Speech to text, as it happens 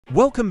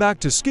Welcome back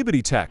to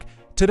SKIBIDI Tech.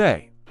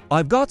 Today,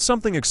 I've got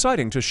something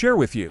exciting to share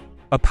with you.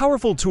 A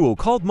powerful tool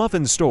called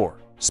MuffinStore,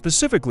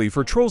 specifically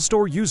for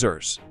TrollStore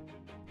users.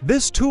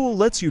 This tool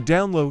lets you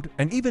download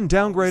and even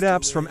downgrade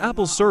apps from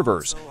Apple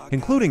servers,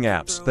 including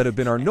apps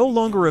that are no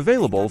longer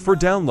available for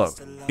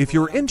download. If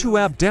you're into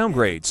app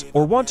downgrades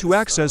or want to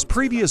access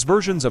previous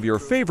versions of your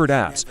favorite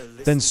apps,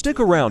 then stick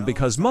around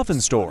because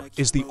MuffinStore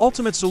is the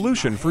ultimate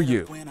solution for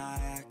you.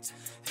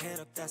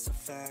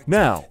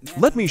 Now,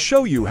 let me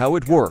show you how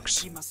it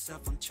works.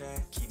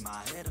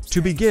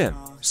 To begin,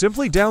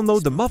 simply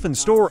download the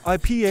MuffinStore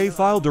IPA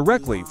file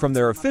directly from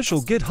their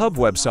official GitHub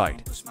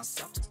website.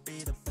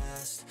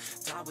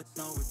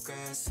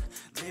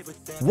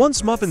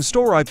 Once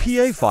MuffinStore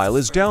IPA file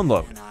is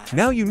downloaded,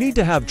 now you need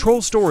to have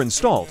TrollStore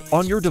installed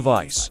on your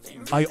device.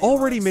 I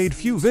already made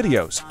few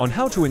videos on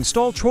how to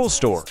install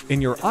TrollStore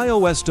in your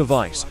iOS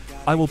device.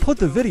 I will put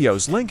the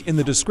video's link in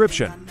the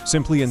description.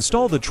 Simply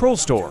install the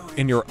TrollStore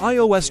in your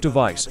iOS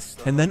device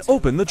and then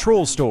open the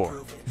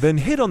TrollStore. Then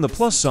hit on the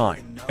plus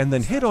sign and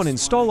then hit on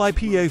Install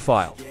IPA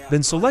file.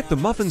 Then select the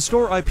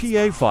MuffinStore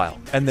IPA file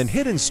and then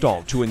hit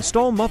Install to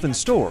install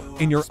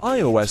MuffinStore in your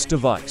iOS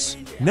device.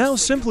 Now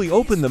simply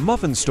open the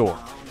MuffinStore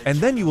and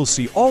then you will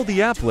see all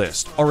the app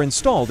list are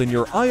installed in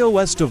your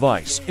iOS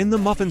device in the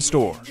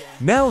MuffinStore.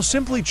 Now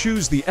simply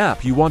choose the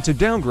app you want to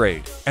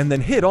downgrade and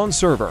then hit on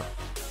Server.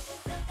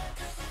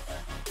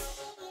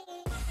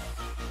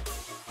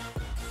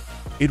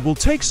 It will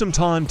take some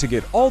time to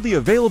get all the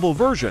available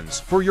versions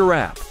for your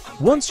app.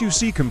 Once you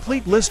see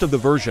complete list of the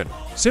version,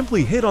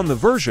 simply hit on the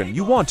version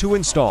you want to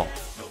install.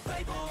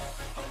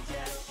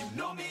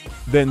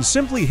 Then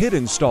simply hit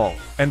Install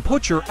and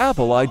put your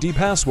Apple ID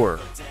password.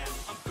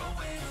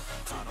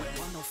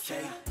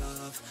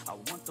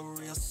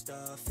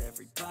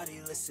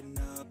 Everybody listen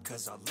up,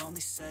 cause I'll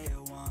only say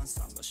it once.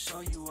 I'm gonna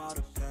show you all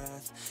the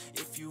path.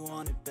 If you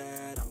want it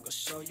bad, I'm gonna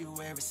show you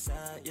where it's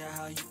at. Yeah,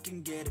 how you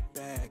can get it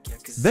back. Yeah,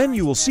 then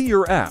you will see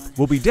your app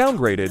will be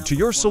downgraded to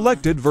your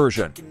selected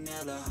version.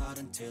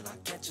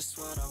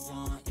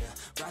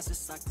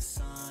 Rises like the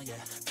sun, yeah,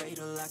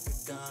 fatal like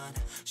a gun.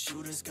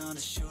 Shooters gonna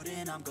shoot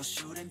and I'm gonna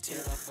shoot until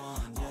I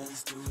won.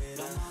 Always do it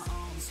on my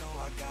own, so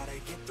I gotta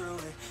get through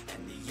it.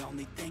 And the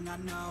only thing I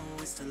know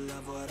is to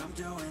love what I'm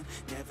doing.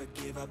 Never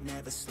give up,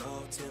 never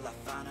slow, till I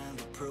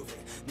finally prove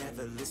it.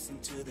 Never listen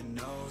to the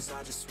no's,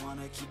 I just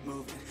wanna keep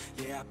moving.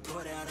 Yeah, I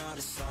put out all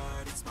this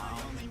art, it's my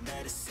only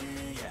medicine.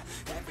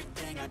 Yeah,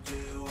 everything I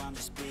do, I'm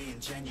just being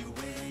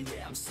genuine.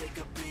 Yeah, I'm sick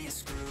of being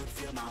screwed,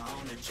 feel my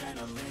own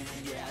adrenaline.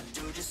 Yeah, I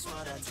do just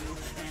what I do.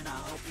 And I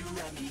hope you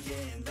let me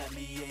in,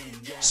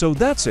 yeah. So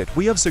that's it,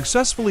 we have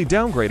successfully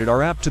downgraded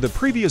our app to the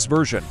previous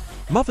version.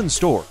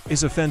 MuffinStore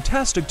is a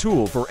fantastic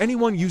tool for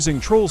anyone using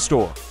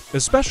TrollStore,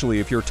 especially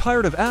if you're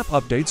tired of app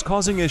updates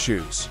causing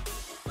issues.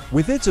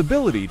 With its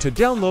ability to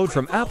download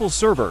from Apple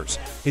servers,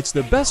 it's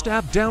the best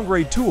app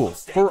downgrade tool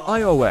for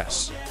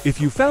iOS.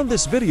 If you found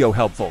this video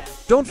helpful,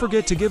 don't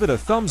forget to give it a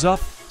thumbs up,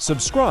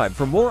 subscribe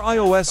for more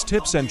iOS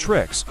tips and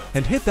tricks,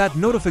 and hit that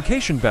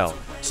notification bell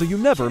so you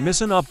never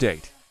miss an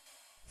update.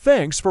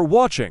 Thanks for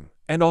watching,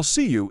 and I'll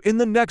see you in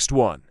the next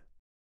one.